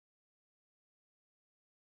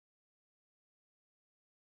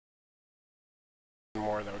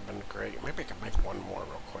one more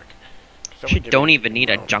real quick. You don't even need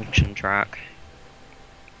a junction track.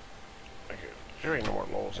 Okay. There ain't no more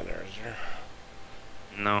lulls in there, is there?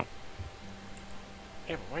 No.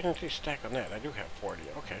 Yeah, but why didn't you stack on that? I do have 40.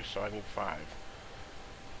 Okay, so I need 5.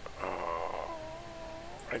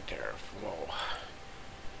 Right there, low.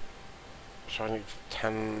 So I need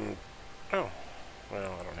 10. Oh,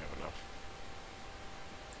 well, I don't have enough.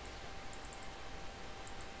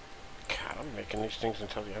 God, I'm making these things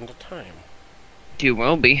until the end of time. You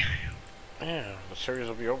will be. Yeah, the series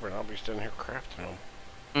will be over and I'll be sitting here crafting them.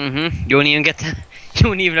 Mm-hmm. You won't even get to. You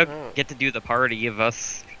won't even get to do the party of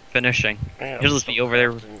us finishing. Yeah, You'll just be over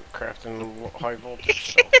there crafting high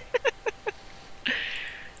voltage stuff.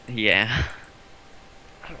 Yeah.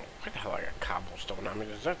 I don't know, why the hell I got cobblestone? I mean,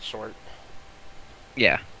 is that sort?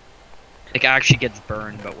 Yeah. It actually gets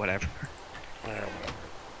burned, but whatever. Yeah, whatever.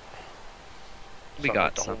 We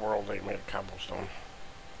got the some. whole world ain't made of cobblestone.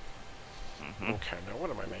 Mm-hmm. Okay, now what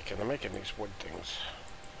am I making? I'm making these wood things.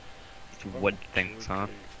 Wood things, huh?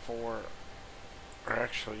 4. Or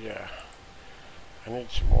actually, yeah. I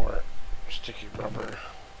need some more sticky rubber.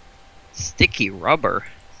 Sticky rubber?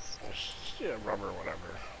 Yeah, rubber,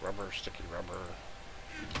 whatever. Rubber, sticky rubber.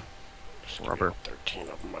 Just rubber. 13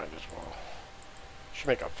 of them, might as well. Should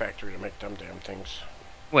make a factory to make them damn things.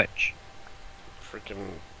 Which?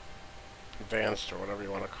 Freaking advanced, or whatever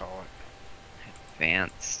you want to call it.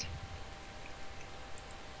 Advanced.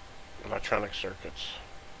 Electronic circuits.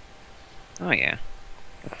 Oh yeah.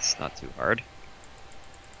 That's not too hard.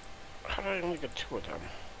 How did I only get 2 of them?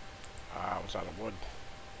 Ah, I was out of wood.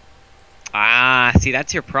 Ah, see,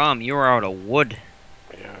 that's your problem. You were out of wood.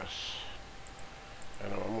 Yes.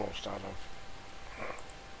 And I'm almost out of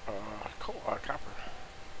copper.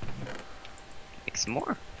 Make some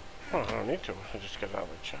more. Oh, I don't need to. I just get it out of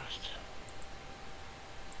the chest.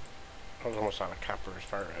 I was almost out of copper as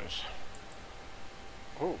far as...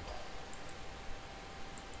 Ooh.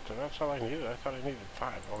 So that's all I needed? I thought I needed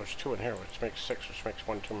 5. Oh, there's 2 in here, which makes 6, which makes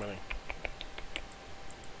 1 too many.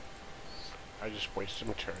 I just wasted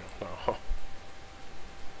material. No.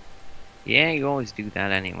 Yeah, you always do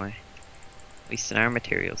that anyway. Wasting our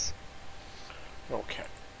materials. Okay.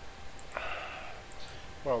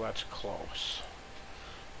 Well, that's close.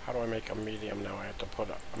 How do I make a medium now? I have to put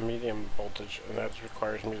a medium voltage, and that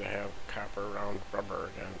requires me to have copper around rubber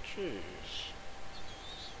again. Jeez.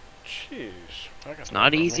 Jeez. It's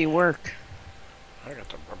not easy work. I got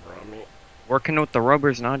the rubber on me. Working with the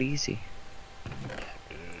rubber's not easy.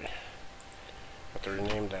 Have to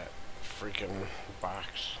rename that freaking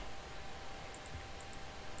box.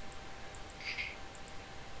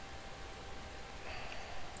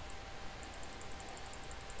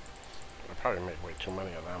 I probably made way too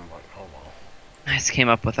many of them, but oh well. I just came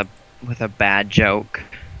up with a bad joke.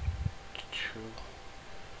 2.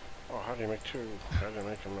 Oh, how do you make 2? How do you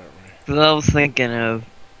make them that way? So I was thinking of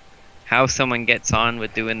how someone gets on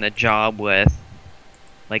with doing the job with,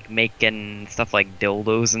 like, making stuff like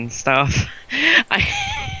dildos and stuff.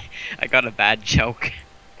 I got a bad joke.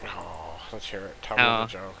 Oh, let's hear it. Tell me the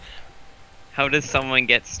joke. How does someone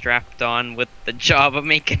get strapped on with the job of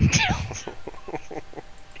making dildos?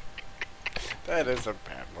 That is a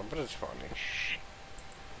bad one, but it's funny.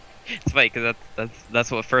 It's funny because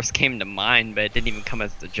that's what first came to mind, but it didn't even come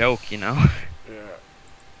as a joke, you know. Yeah.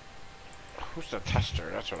 Who's the tester?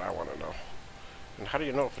 That's what I want to know. And how do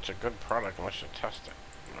you know if it's a good product unless you test it?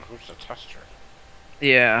 You know, who's the tester?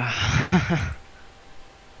 Yeah.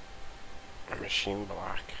 A machine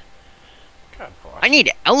block. God bless. I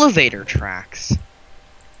need elevator tracks.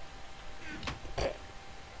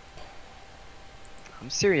 I'm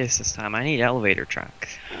serious this time. I need elevator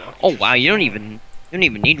tracks. Oh wow, you don't even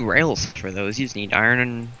need rails for those. You just need iron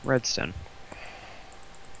and redstone.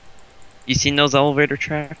 You seen those elevator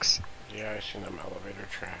tracks? Yeah, I seen them elevator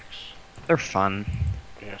tracks. They're fun.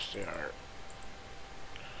 Yes, they are.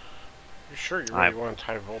 You sure you really want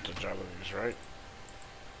high voltage out of these, right?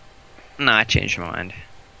 Nah, I changed my mind.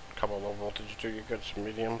 A couple low voltage do you good, some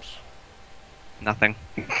mediums? Nothing.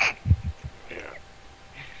 Yeah.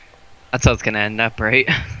 That's how it's gonna end up, right?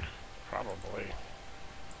 Probably.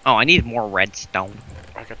 Oh, I need more redstone.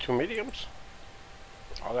 I got 2 mediums?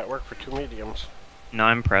 All that work for 2 mediums. No,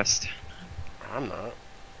 I'm impressed. I'm not.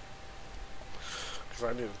 Because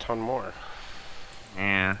I need a ton more.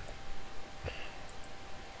 Yeah.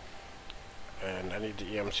 And I need to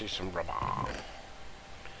EMC some rubber.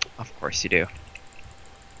 Of course you do.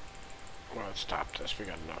 Well, let's stop this. We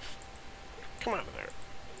got enough. Come out of there.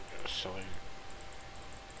 Silly.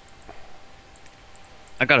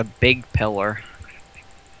 I got a big pillar.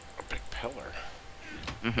 A big pillar?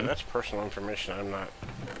 Mm-hmm. That's personal information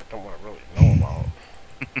don't want to really know about.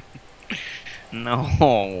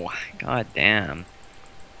 No. God damn.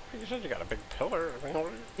 You said you got a big pillar. I mean,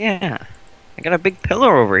 Yeah. I got a big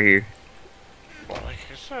pillar over here. well, like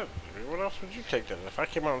I said, what else would you take then? If I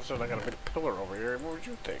came out and said I got a big pillar over here, what would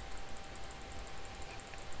you think?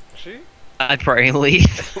 See? I'd probably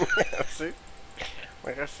leave. Yeah, see?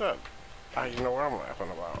 Like I said, you know what I'm laughing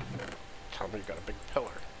about. Tell me you got a big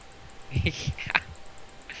pillar. Yeah.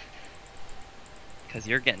 Because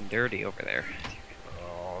you're getting dirty over there.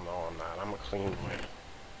 Oh, no, I'm not. I'm a clean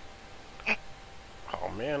boy. Oh,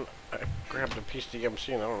 man. I grabbed a piece of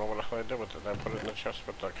DMC and I don't know what the hell I did with it. I put it in the chest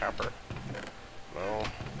with the copper. No.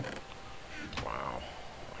 Wow.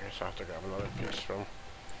 I guess I'll have to grab another piece from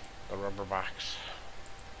the rubber box.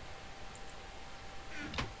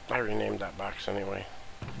 I renamed that box anyway.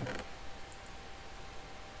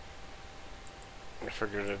 I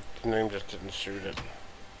figured the name just didn't suit it.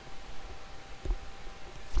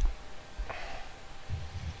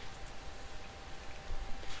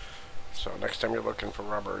 So next time you're looking for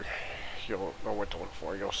rubber, you'll know what to look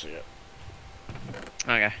for. You'll see it.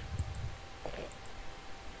 Okay.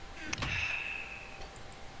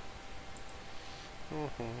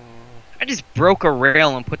 I just broke a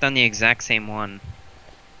rail and put down the exact same one.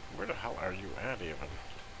 Where the hell are you at even?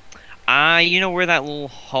 You know where that little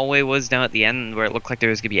hallway was down at the end where it looked like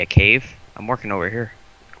there was gonna be a cave? I'm working over here.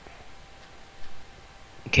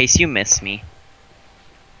 In case you miss me.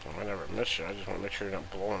 Oh, I never miss you. I just want to make sure you're not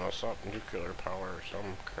blowing us up. Nuclear power or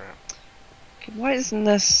some crap. Okay, why isn't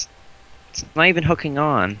this... It's not even hooking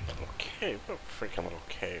on. Little cave? What a freaking little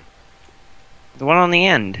cave. The one on the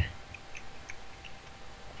end.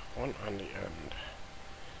 One on the end.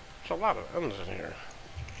 There's a lot of ends in here.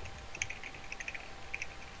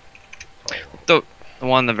 Oh. The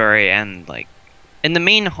one on the very end, like... In the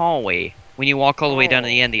main hallway. When you walk all the way down to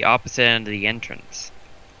the Oh. end, the opposite end of the entrance.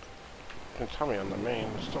 You can tell me on the main.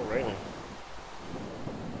 It's still raining.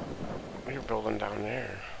 You're building down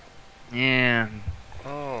there. Yeah.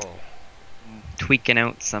 Oh. Tweaking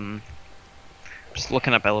out some... Just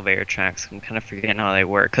looking up elevator tracks. I'm kind of forgetting how they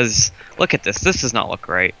work. Because, look at this. This does not look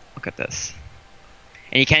right. Look at this.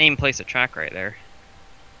 And you can't even place a track right there.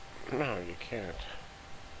 No, you can't.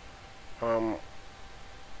 I'm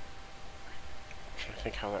trying to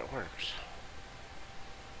think how that works.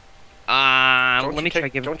 Let me try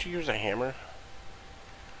giving... Don't you use a hammer?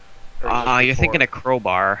 Or is this You're thinking before? a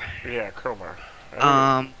crowbar. Yeah, a crowbar.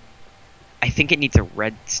 I think it needs a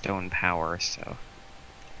redstone power, so...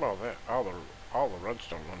 Well, that all the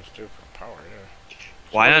redstone ones do for power, yeah.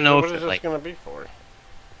 Well, I don't know if what is it, this like... gonna be for?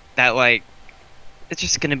 That, like... It's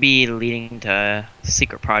just gonna be leading to a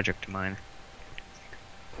secret project of mine.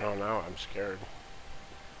 Oh, now I'm scared.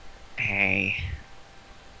 Hey...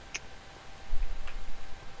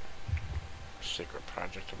 Secret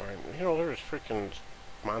project of mine. You know, there's freaking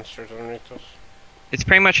monsters underneath us. It's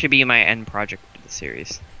pretty much gonna be my end project of the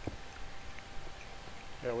series.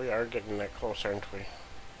 Yeah, we are getting that close, aren't we?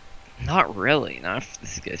 Not really. Not if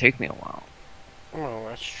this is gonna take me a while. Well,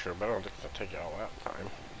 that's true, but I don't think it'll take you all that time.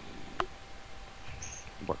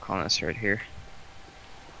 Work on this right here.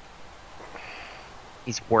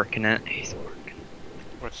 He's working it. He's working.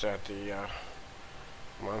 What's that, the,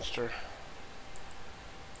 monster?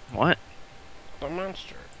 What? The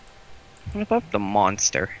monster. What about the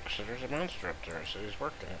monster? So there's a monster up there, so he's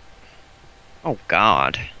working it. Oh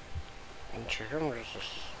God. And you hear him, there's this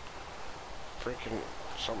freaking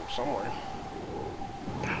somewhere.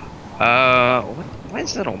 Why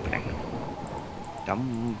is that opening?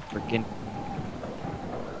 Dumb freaking.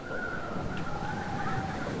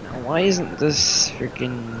 Now, why isn't this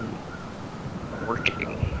freaking working?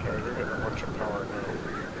 Alright, you're getting a bunch of power now.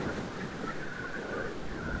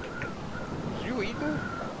 Did you eating?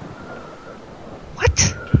 What?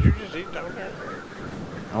 Did you just eat down there?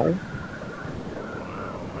 No.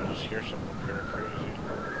 Wow, I just hear something up here crazy.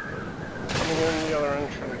 Coming in the other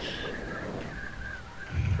entrance.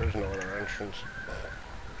 There's no other entrance.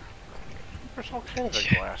 There's all kinds of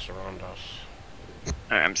glass around us.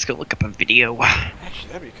 Alright, I'm just gonna look up a video.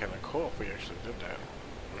 Actually, that'd be kind of cool if we actually did that.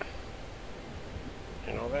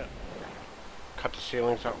 You know that? Cut the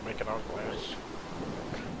ceilings out and make it all glass.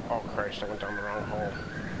 Oh Christ, I went down the wrong hole.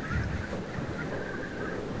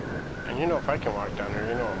 And you know if I can walk down here,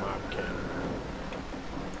 you know a mob can.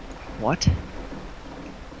 What?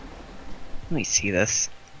 Let me see this.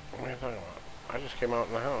 What are you talking about? I just came out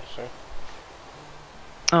in the house, see?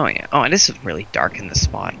 Oh yeah. Oh, and this is really dark in this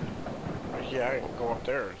spot. Yeah, I can go up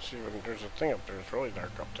there and see when there's a thing up there. It's really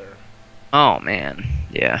dark up there. Oh man.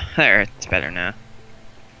 Yeah. There, it's better now.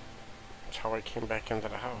 That's how I came back into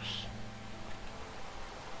the house.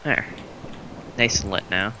 There. Nice and lit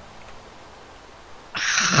now.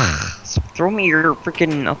 throw me your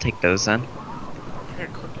freaking. I'll take those then. I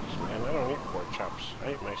got cookies, man. I don't eat pork chops. I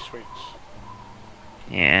ate my sweets.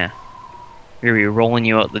 Yeah. We're gonna be rolling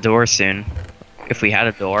you out the door soon. If we had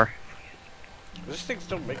a door. This thing's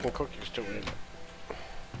still making cookies too, ain't it?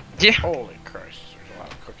 Yeah. Holy Christ, there's a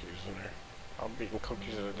lot of cookies in there. I'll be eating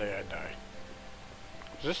cookies the day I die.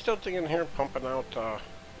 Is this still thing in here pumping out,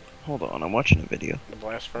 Hold on, I'm watching a video. the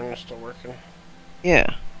blast furnace still working?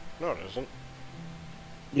 Yeah. No, it isn't.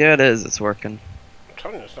 Yeah, it is. It's working. I'm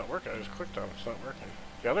telling you, it's not working. I just clicked on it. It's not working.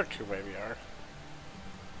 The other two maybe are.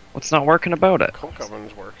 What's not working about it? Coke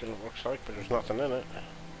oven's working, it looks like, but there's nothing in it.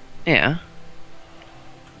 Yeah.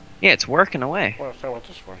 Yeah, it's working away. Well, I found with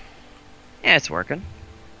this one. Yeah, it's working.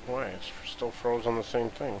 Why? It's still froze on the same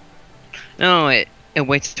thing. No, it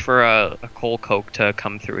waits for a coal coke to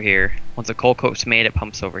come through here. Once a coal coke's made, it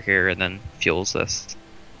pumps over here and then fuels this.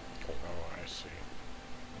 Oh, I see.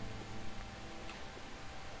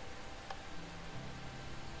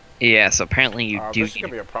 Yeah, so apparently you do. This is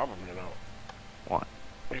gonna be a problem, you know. What?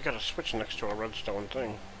 You got a switch next to a redstone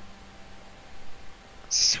thing.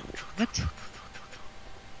 What?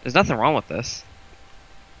 There's nothing wrong with this.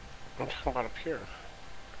 I'm talking about up here.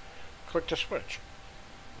 Click the switch.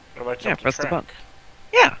 It lights Yeah, up the press the track. button.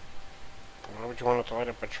 Yeah. Why would you want it to light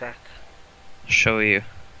up a track? I'll show you.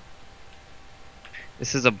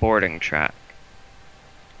 This is a boarding track.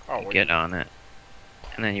 Oh, You get on it,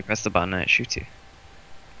 and then you press the button and it shoots you.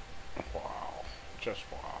 Wow. Just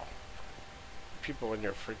wow. People in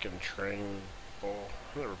your freaking train bowl.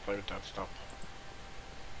 I never played with that stuff.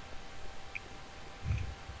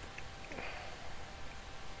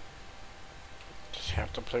 Just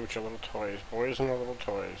have to play with your little toys. Boys and their little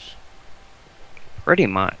toys. Pretty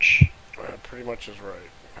much. Pretty much is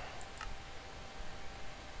right.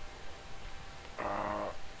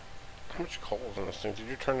 How much coal is in this thing? Did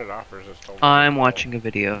you turn it off or is it still? I'm watching a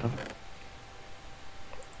video.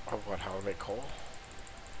 Of what? How to make coal?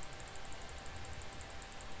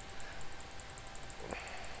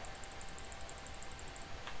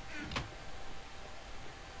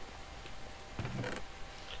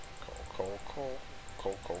 Coal, coal, coal,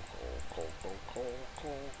 coal, coal, coal, coal, coal,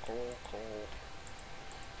 coal, coal, coal.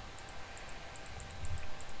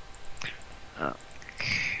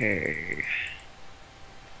 Okay.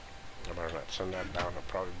 I better not send that down. I'll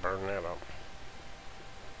probably burn that up.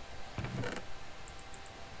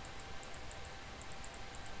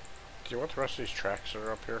 Do you want the rest of these tracks that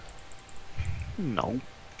are up here? No.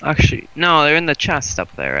 Actually, no, they're in the chest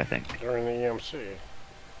up there, I think. They're in the EMC.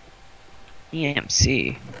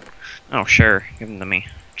 EMC? Oh, sure. Give them to me.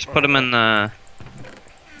 Just put them in the...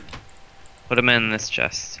 Put them in this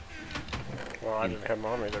chest. Well, I didn't have them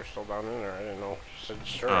on me. They're still down in there. I didn't know. You said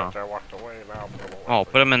sure after I walked away. Now I'll put them away. Oh,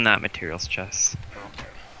 put them in that materials chest. Okay.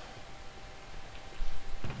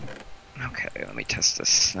 Okay, let me test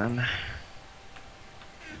this then.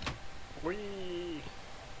 Whee!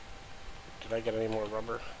 Did I get any more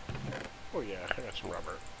rubber? Oh yeah, I got some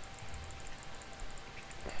rubber.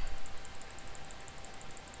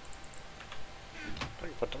 I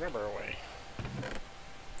can put the rubber away.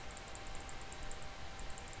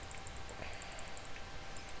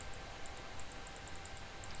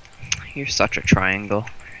 You're such a triangle.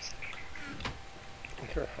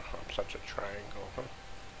 I'm such a triangle, huh?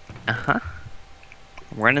 Uh-huh.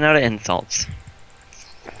 I'm running out of insults.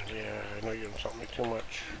 Yeah, I know you insult me too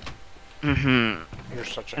much. Mm-hmm. You're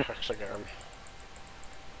such a hexagon.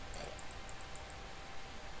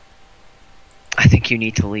 I think you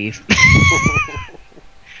need to leave.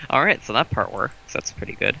 Alright, so that part works. That's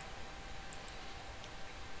pretty good.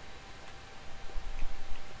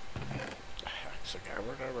 Hexagon,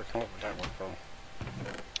 where did I ever come up with that one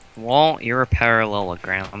from? Well, you're a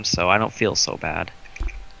parallelogram, so I don't feel so bad.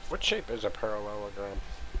 What shape is a parallelogram?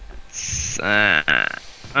 It's, I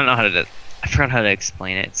don't know how to... I forgot how to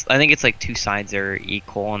explain it. I think it's like two sides are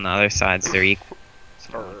equal and the other sides they're equal.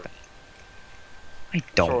 Something like that. I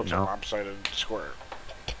don't So it's know. a lopsided square.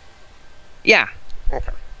 Yeah.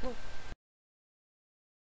 Okay.